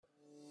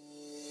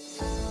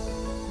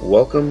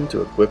Welcome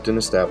to Equipped and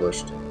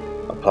Established,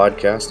 a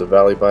podcast of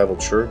Valley Bible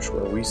Church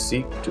where we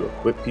seek to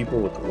equip people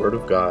with the Word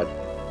of God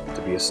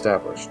to be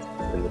established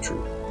in the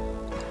truth.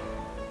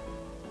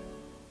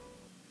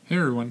 Hey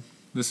everyone,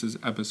 this is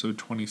episode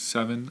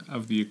 27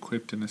 of the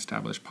Equipped and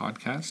Established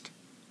podcast.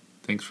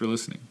 Thanks for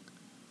listening.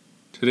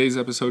 Today's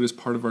episode is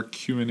part of our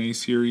Q&A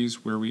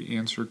series where we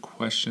answer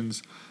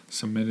questions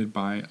submitted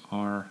by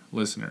our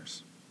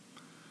listeners.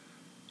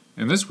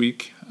 And this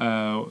week,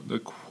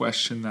 the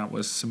question that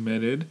was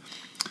submitted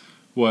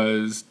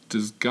was,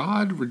 does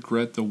God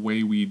regret the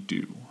way we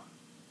do?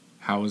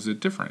 How is it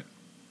different?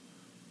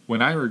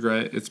 When I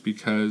regret, it's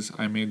because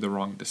I made the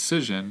wrong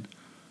decision,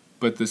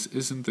 but this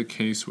isn't the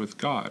case with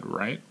God,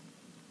 right?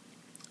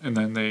 And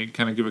then they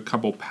kind of give a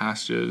couple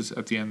passages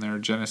at the end there,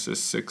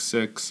 Genesis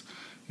 6:6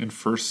 and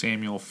 1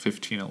 Samuel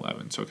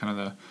 15:11. So kind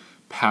of the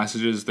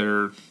passages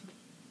they're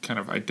kind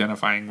of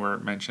identifying where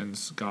it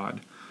mentions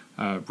God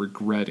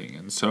regretting.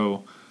 And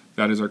so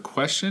that is our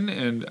question.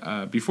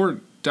 And before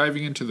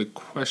diving into the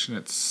question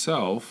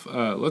itself,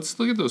 let's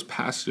look at those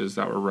passages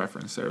that were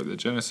referenced there, the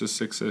Genesis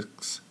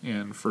 6:6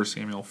 and 1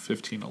 Samuel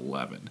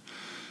 15:11.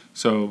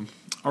 So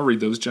I'll read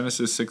those.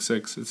 Genesis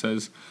 6:6, it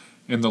says,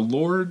 "And the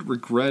Lord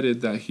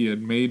regretted that he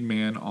had made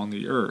man on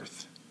the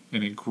earth,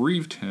 and it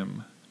grieved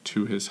him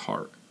to his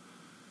heart."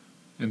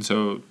 And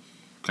so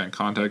kind of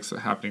context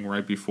happening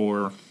right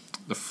before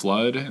the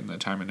flood and the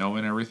time of Noah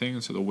and everything.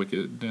 And so the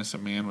wickedness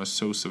of man was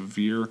so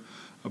severe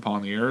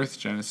upon the earth.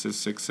 Genesis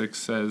 6:6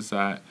 says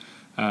that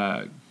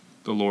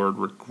the Lord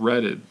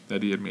regretted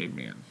that he had made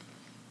man,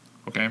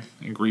 okay,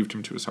 and grieved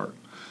him to his heart.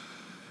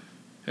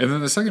 And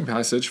then the second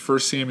passage,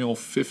 1 Samuel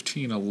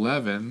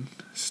 15:11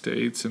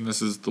 states, and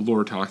this is the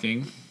Lord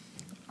talking,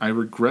 "I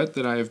regret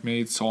that I have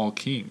made Saul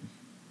king,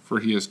 for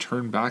he has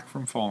turned back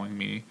from following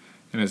me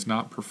and has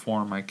not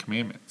performed my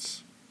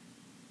commandments."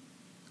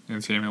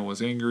 And Samuel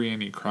was angry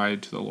and he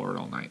cried to the Lord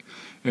all night.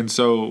 And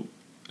so,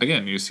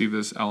 again, you see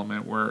this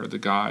element where the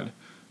God,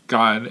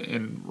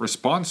 in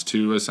response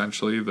to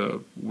essentially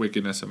the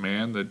wickedness of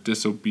man, the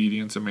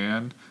disobedience of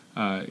man,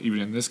 even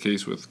in this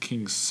case with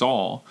King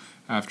Saul,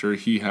 after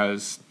he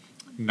has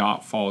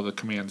not followed the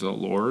commands of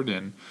the Lord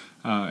and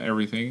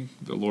everything,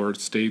 the Lord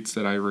states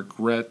that I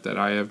regret that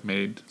I have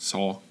made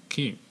Saul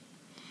king.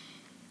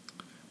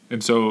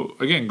 And so,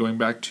 again, going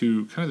back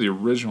to kind of the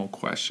original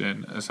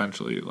question,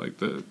 essentially, like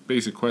the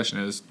basic question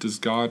is, does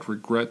God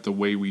regret the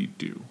way we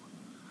do?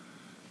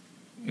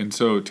 And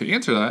so to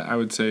answer that, I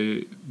would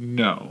say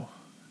no.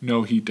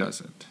 No, he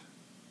doesn't.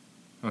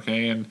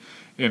 Okay, and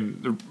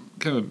the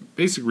kind of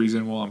basic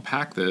reason we'll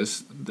unpack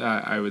this,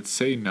 that I would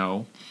say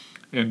no,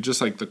 and just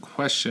like the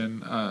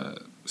question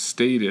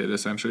stated,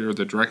 essentially, or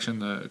the direction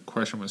the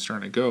question was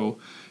trying to go,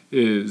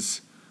 is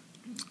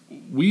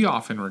we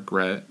often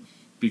regret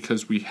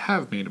because we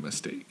have made a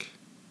mistake.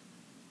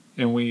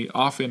 And we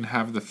often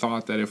have the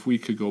thought that if we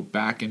could go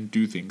back and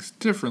do things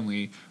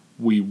differently,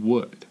 we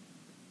would.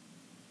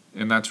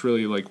 And that's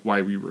really like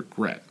why we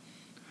regret.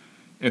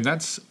 And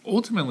that's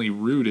ultimately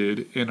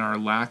rooted in our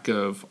lack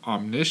of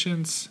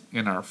omniscience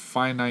and our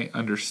finite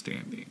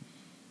understanding.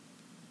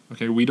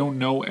 Okay, we don't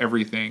know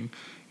everything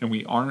and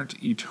we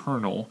aren't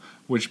eternal,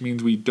 which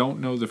means we don't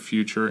know the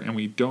future and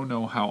we don't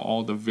know how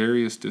all the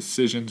various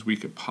decisions we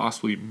could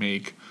possibly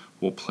make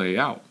will play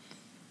out.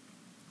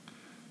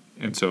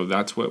 And so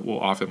that's what will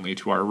often lead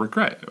to our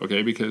regret,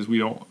 okay, because we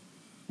don't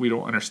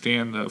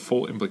understand the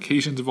full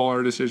implications of all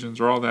our decisions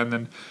or all that, and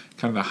then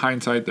kind of the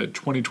hindsight, the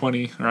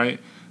 2020,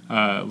 right?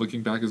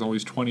 Looking back is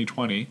always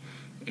 2020,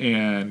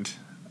 and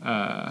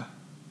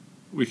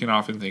we can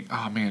often think,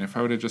 oh man, if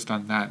I would have just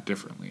done that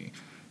differently,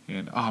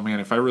 and oh man,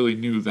 if I really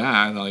knew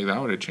that, like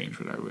that would have changed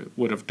what I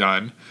would have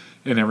done,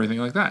 and everything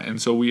like that. And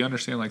so we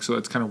understand, like, so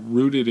that's kind of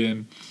rooted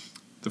in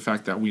the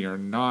fact that we are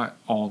not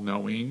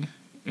all-knowing,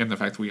 and the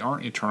fact that we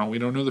aren't eternal, we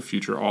don't know the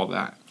future, all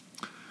that.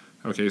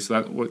 Okay,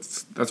 so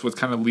that's what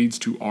kind of leads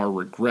to our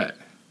regret.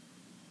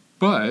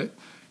 But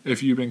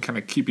if you've been kind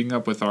of keeping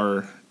up with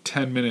our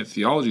 10-minute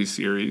theology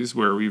series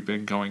where we've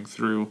been going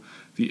through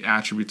the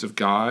attributes of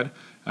God,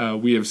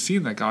 we have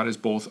seen that God is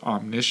both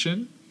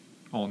omniscient,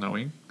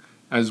 all-knowing,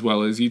 as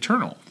well as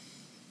eternal.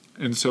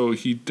 And so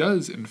he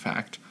does, in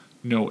fact,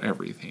 know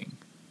everything,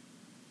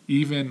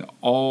 even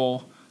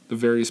all the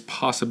various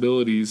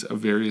possibilities of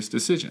various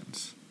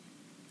decisions.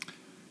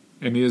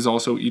 And he is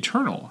also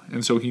eternal,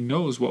 and so he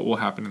knows what will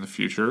happen in the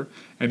future,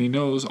 and he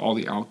knows all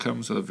the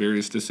outcomes of the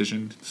various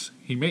decisions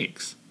he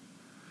makes.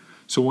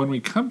 So when we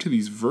come to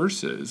these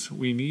verses,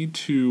 we need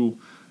to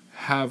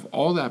have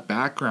all that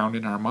background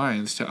in our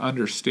minds to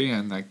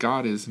understand that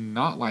God is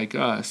not like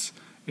us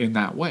in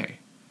that way,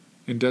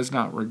 and does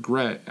not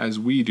regret as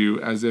we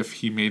do, as if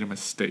he made a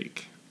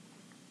mistake.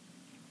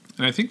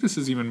 And I think this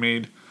is even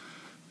made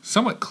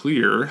somewhat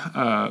clear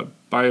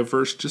by a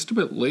verse just a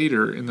bit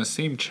later in the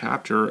same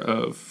chapter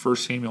of 1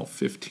 Samuel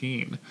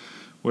 15,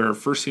 where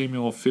 1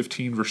 Samuel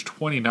 15 verse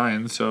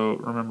 29, so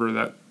remember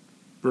that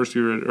verse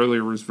we read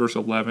earlier was verse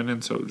 11,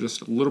 and so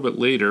just a little bit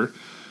later,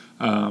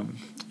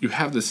 you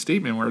have this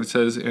statement where it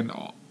says, "And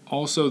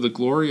also the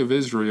glory of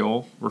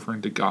Israel,"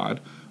 referring to God,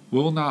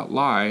 will not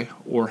lie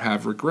or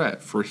have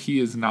regret, for he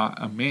is not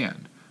a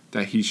man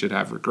that he should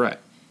have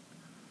regret.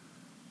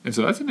 And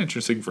so that's an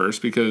interesting verse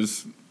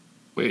because,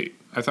 wait,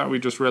 I thought we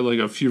just read like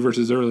a few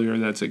verses earlier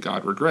that said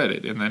God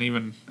regretted. And then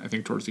even, I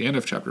think towards the end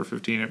of chapter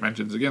 15, it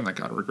mentions again that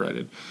God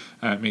regretted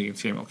making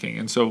Samuel king.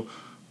 And so,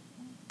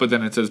 but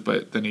then it says,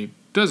 but then he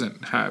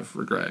doesn't have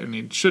regret and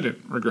he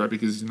shouldn't regret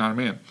because he's not a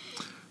man.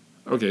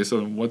 Okay,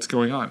 so what's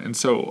going on? And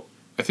so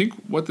I think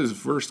what this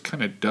verse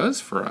kind of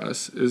does for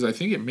us is I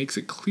think it makes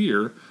it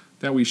clear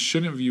that we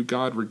shouldn't view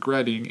God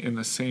regretting in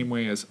the same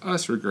way as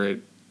us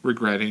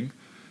regretting,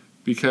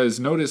 because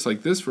notice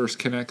like this verse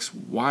connects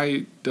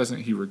why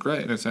doesn't he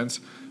regret in a sense,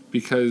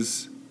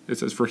 because it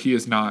says, for he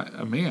is not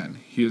a man,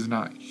 he is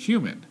not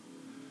human.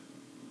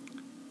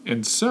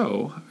 And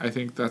so I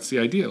think that's the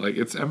idea. Like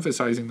it's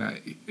emphasizing that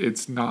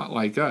it's not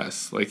like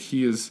us. Like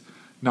he is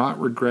not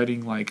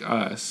regretting like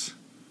us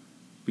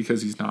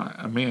because he's not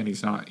a man,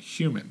 he's not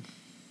human.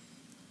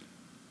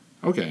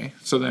 Okay,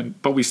 so then,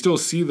 but we still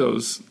see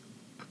those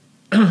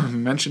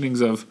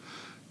mentionings of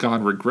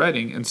God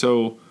regretting, and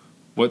so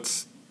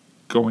what's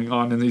going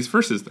on in these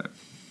verses then?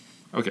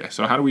 Okay,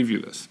 so how do we view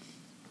this?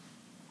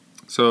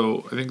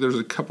 So I think there's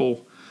a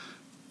couple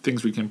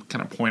things we can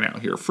kind of point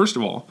out here. First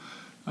of all,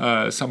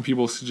 some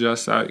people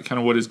suggest that kind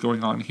of what is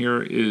going on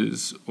here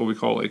is what we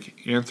call like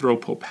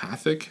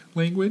anthropopathic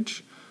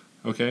language.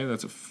 Okay,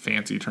 that's a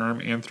fancy term,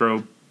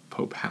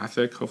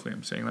 anthropopathic, hopefully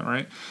I'm saying that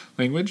right,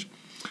 language.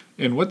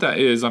 And what that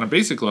is, on a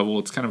basic level,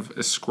 it's kind of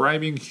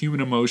ascribing human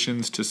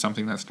emotions to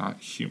something that's not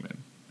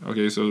human.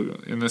 Okay, so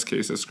in this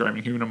case,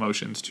 ascribing human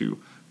emotions to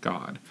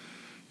God.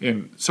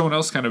 And someone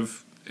else kind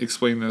of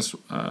explained this,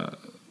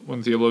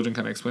 one theologian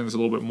kind of explained this a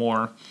little bit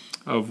more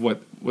of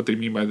what they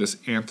mean by this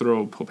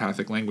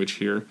anthropopathic language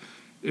here,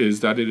 is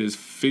that it is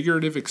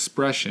figurative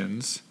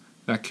expressions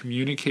that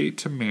communicate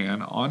to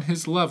man on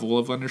his level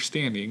of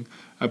understanding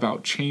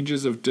about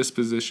changes of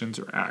dispositions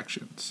or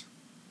actions.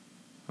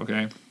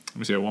 Okay? Let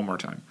me say it one more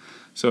time.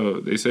 So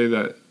they say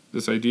that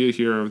this idea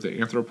here of the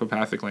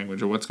anthropopathic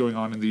language, or what's going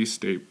on in these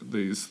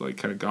like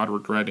kind of God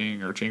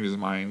regretting or changes of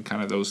mind,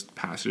 kind of those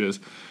passages,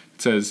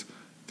 it says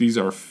these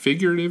are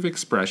figurative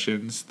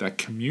expressions that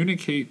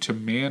communicate to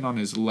man on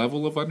his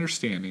level of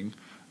understanding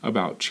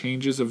about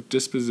changes of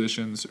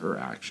dispositions or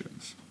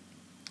actions.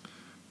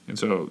 And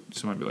so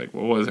someone might be like,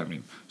 well, what does that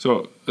mean?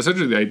 So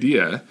essentially the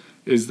idea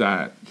is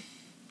that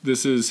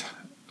this is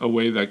a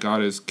way that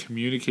God is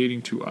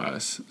communicating to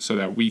us so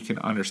that we can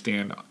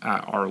understand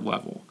at our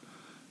level,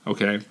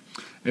 okay?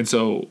 And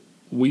so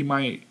we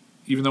might,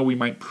 even though we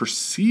might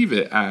perceive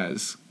it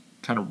as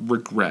kind of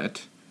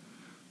regret,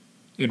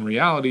 in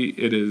reality,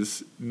 it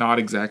is not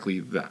exactly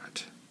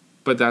that.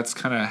 But that's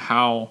kind of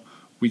how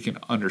we can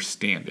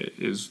understand it,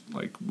 is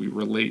like we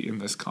relate in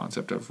this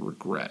concept of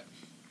regret,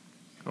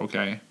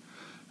 okay?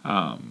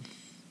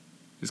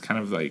 Is kind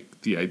of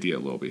like the idea a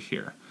little bit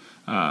here.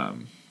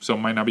 So it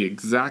might not be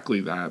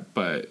exactly that,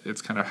 but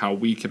it's kind of how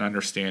we can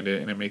understand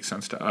it, and it makes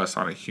sense to us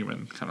on a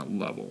human kind of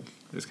level,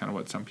 is kind of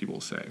what some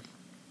people say.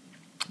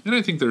 And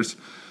I think there's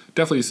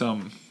definitely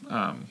some,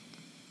 I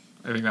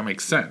think that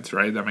makes sense,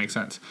 right? That makes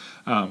sense.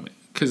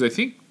 Because I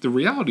think the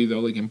reality, though,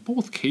 like in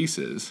both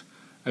cases,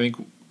 I think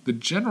the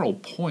general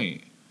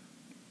point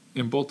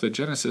in both the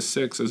Genesis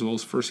 6 as well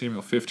as 1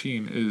 Samuel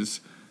 15 is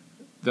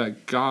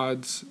that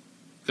God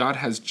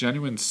has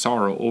genuine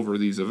sorrow over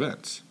these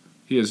events.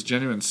 He has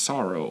genuine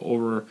sorrow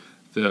over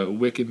the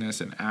wickedness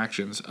and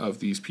actions of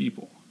these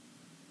people.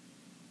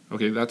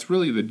 Okay, that's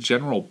really the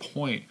general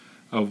point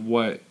of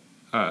what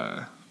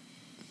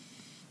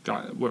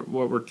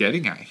we're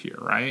getting at here,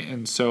 right?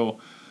 And so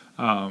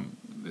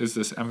is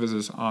this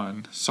emphasis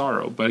on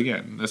sorrow. But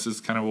again, this is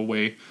kind of a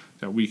way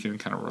that we can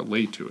kind of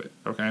relate to it,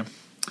 okay?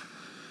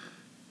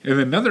 And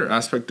another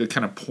aspect to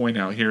kind of point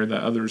out here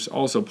that others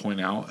also point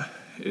out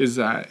is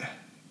that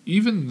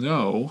even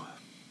though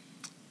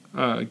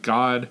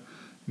God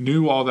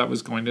knew all that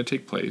was going to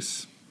take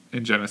place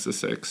in Genesis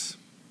 6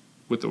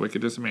 with the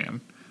wickedness of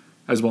man,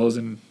 as well as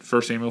in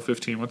 1 Samuel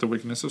 15 with the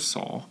wickedness of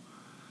Saul,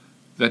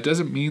 that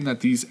doesn't mean that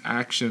these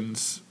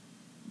actions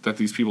that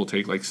these people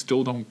take like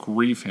still don't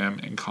grieve him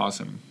and cause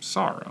him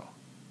sorrow.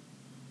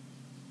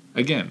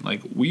 Again,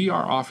 like we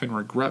are often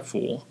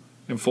regretful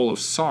and full of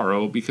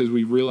sorrow because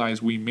we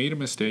realize we made a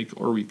mistake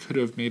or we could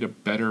have made a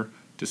better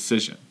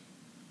decision.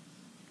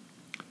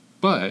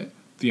 But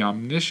the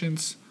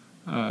omniscience,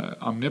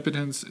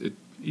 omnipotence,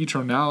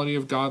 eternality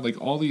of God, like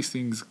all these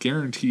things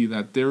guarantee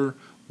that there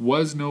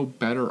was no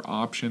better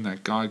option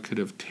that God could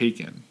have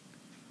taken.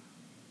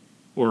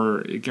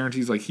 Or it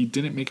guarantees like he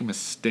didn't make a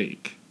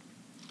mistake.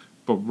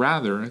 But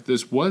rather,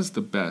 this was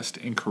the best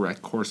and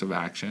correct course of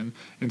action.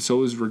 And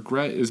so his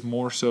regret is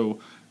more so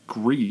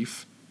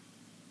grief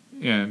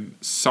and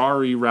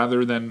sorry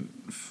rather than,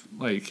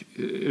 like,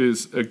 it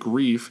is a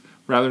grief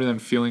rather than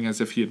feeling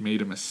as if he had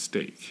made a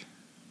mistake.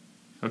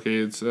 Okay,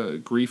 it's a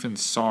grief and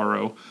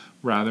sorrow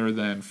rather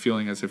than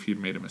feeling as if he'd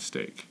made a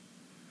mistake.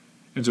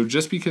 And so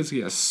just because he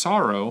has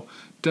sorrow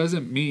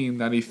doesn't mean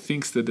that he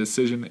thinks the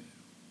decision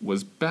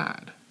was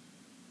bad.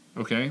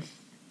 Okay?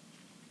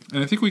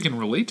 And I think we can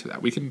relate to that.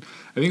 I think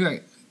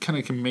that kind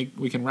of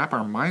we can wrap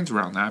our minds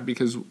around that,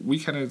 because we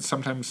kind of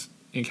sometimes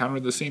encounter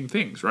the same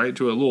things, right?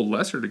 To a little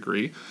lesser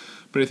degree.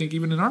 But I think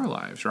even in our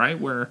lives, right,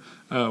 where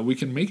we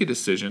can make a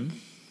decision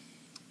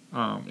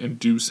and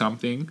do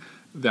something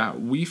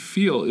that we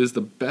feel is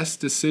the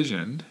best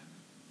decision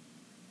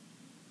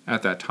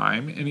at that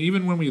time. And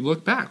even when we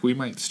look back, we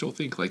might still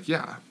think like,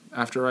 yeah,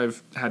 after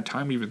I've had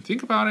time to even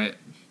think about it,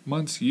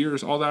 months,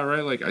 years, all that,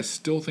 right? Like, I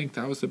still think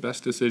that was the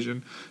best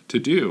decision to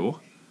do.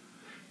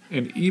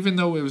 And even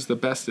though it was the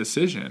best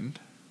decision,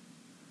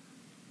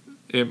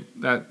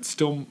 that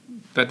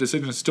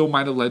decision still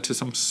might have led to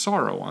some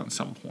sorrow on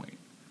some point.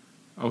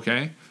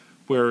 Okay?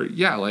 Where,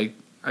 yeah, like,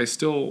 you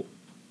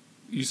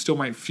still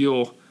might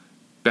feel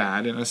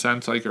bad in a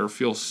sense, like, or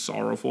feel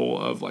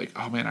sorrowful of like,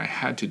 oh man, I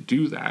had to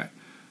do that.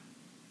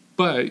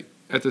 But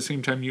at the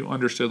same time, you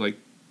understood like,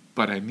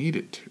 but I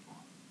needed to,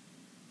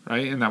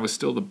 right? And that was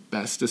still the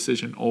best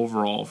decision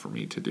overall for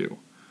me to do.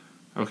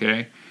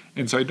 Okay?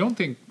 And so I don't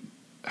think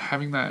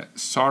having that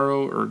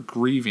sorrow or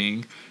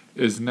grieving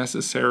is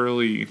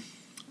necessarily,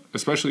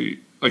 especially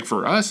like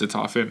for us, it's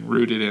often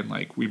rooted in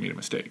like, we made a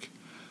mistake.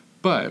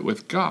 But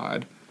with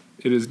God,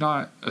 it is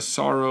not a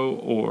sorrow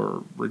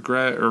or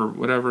regret or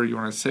whatever you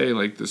want to say.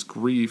 Like, this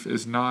grief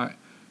is not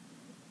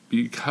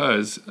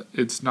because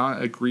it's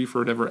not a grief or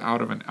whatever out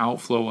of an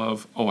outflow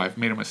of, oh, I've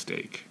made a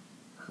mistake,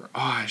 or, oh,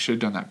 I should have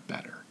done that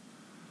better.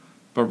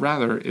 But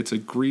rather, it's a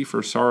grief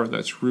or sorrow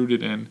that's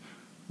rooted in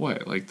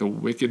what? Like the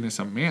wickedness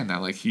of man,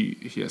 that like he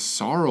has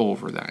sorrow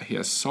over that. He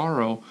has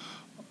sorrow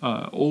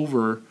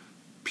over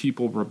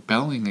people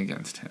rebelling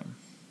against him.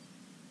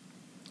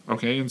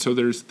 Okay, and so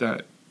there's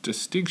that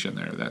distinction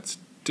there that's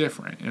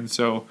different. And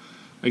so,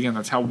 again,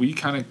 that's how we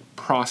kind of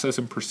process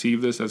and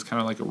perceive this, as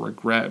kind of like a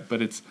regret,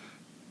 but it's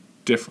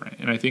different.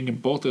 And I think in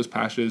both those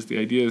passages, the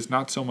idea is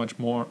not so much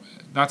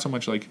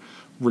like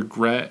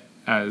regret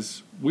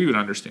as we would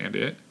understand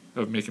it,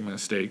 of making a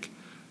mistake,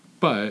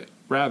 but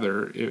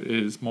rather it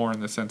is more in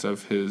the sense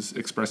of his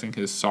expressing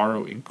his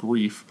sorrow and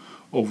grief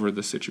over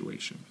the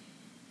situation.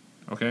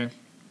 Okay?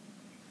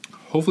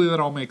 Hopefully that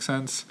all makes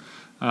sense.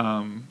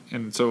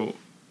 And so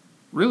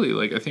really,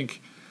 like, I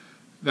think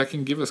that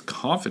can give us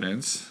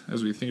confidence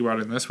as we think about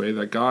it in this way,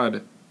 that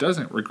God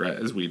doesn't regret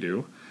as we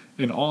do,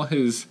 and all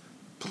his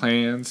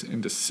plans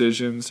and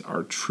decisions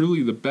are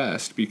truly the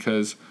best,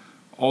 because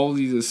all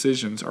these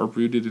decisions are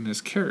rooted in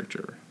his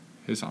character,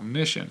 his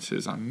omniscience,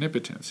 his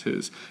omnipotence,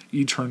 his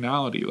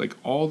eternality. Like,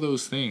 all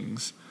those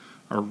things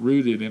are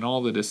rooted in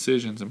all the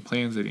decisions and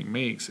plans that he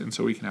makes, and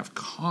so we can have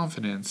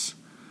confidence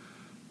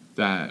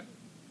that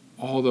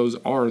all those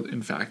are,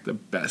 in fact, the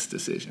best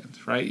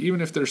decisions, right?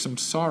 Even if there's some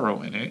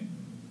sorrow in it,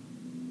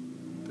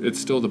 it's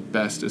still the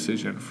best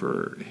decision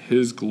for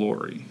his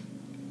glory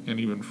and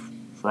even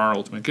for our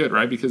ultimate good,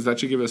 right? Because that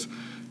should give us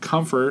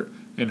comfort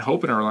and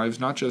hope in our lives,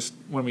 not just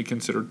when we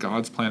consider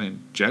God's plan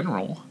in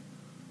general,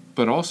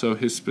 but also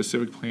his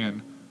specific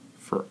plan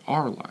for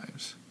our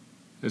lives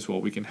as well.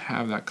 We can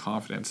have that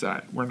confidence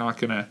that we're not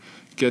going to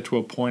get to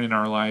a point in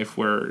our life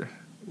where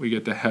we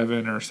get to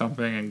heaven or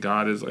something and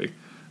God is like,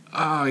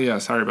 oh yeah,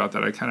 sorry about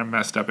that. I kind of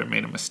messed up and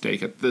made a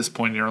mistake at this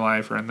point in your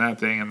life or in that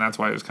thing, and that's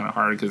why it was kind of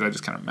hard because I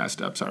just kind of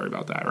messed up. Sorry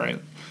about that, right?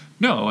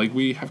 No, like,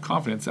 we have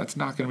confidence that's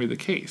not going to be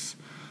the case,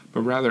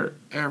 but rather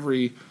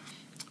every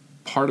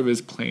part of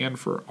his plan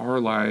for our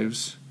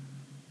lives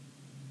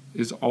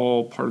is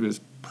all part of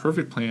his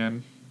perfect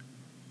plan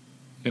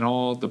and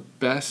all the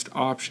best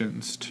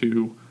options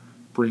to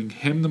bring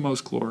him the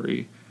most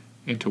glory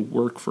and to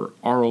work for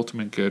our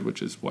ultimate good,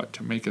 which is what?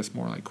 To make us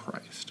more like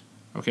Christ.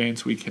 Okay, and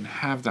so we can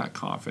have that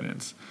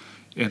confidence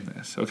in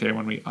this, okay,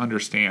 when we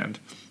understand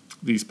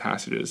these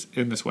passages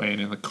in this way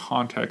and in the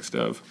context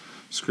of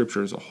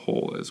Scripture as a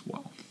whole as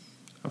well.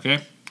 Okay,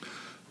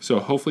 so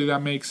hopefully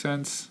that makes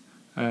sense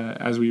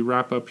as we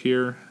wrap up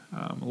here.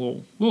 A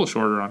little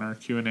shorter on our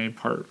Q&A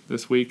part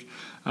this week.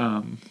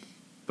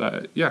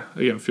 But yeah,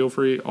 again, feel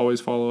free, always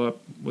follow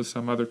up with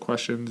some other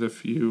questions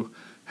if you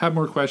have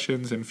more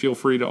questions, and feel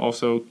free to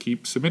also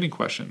keep submitting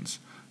questions,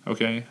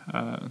 okay?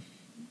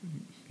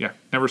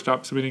 Never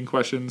stop submitting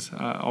questions.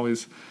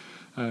 Always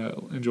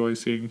enjoy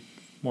seeing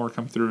more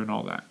come through and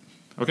all that.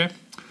 Okay?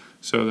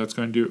 So that's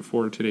going to do it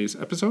for today's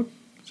episode.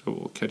 So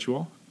we'll catch you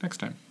all next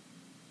time.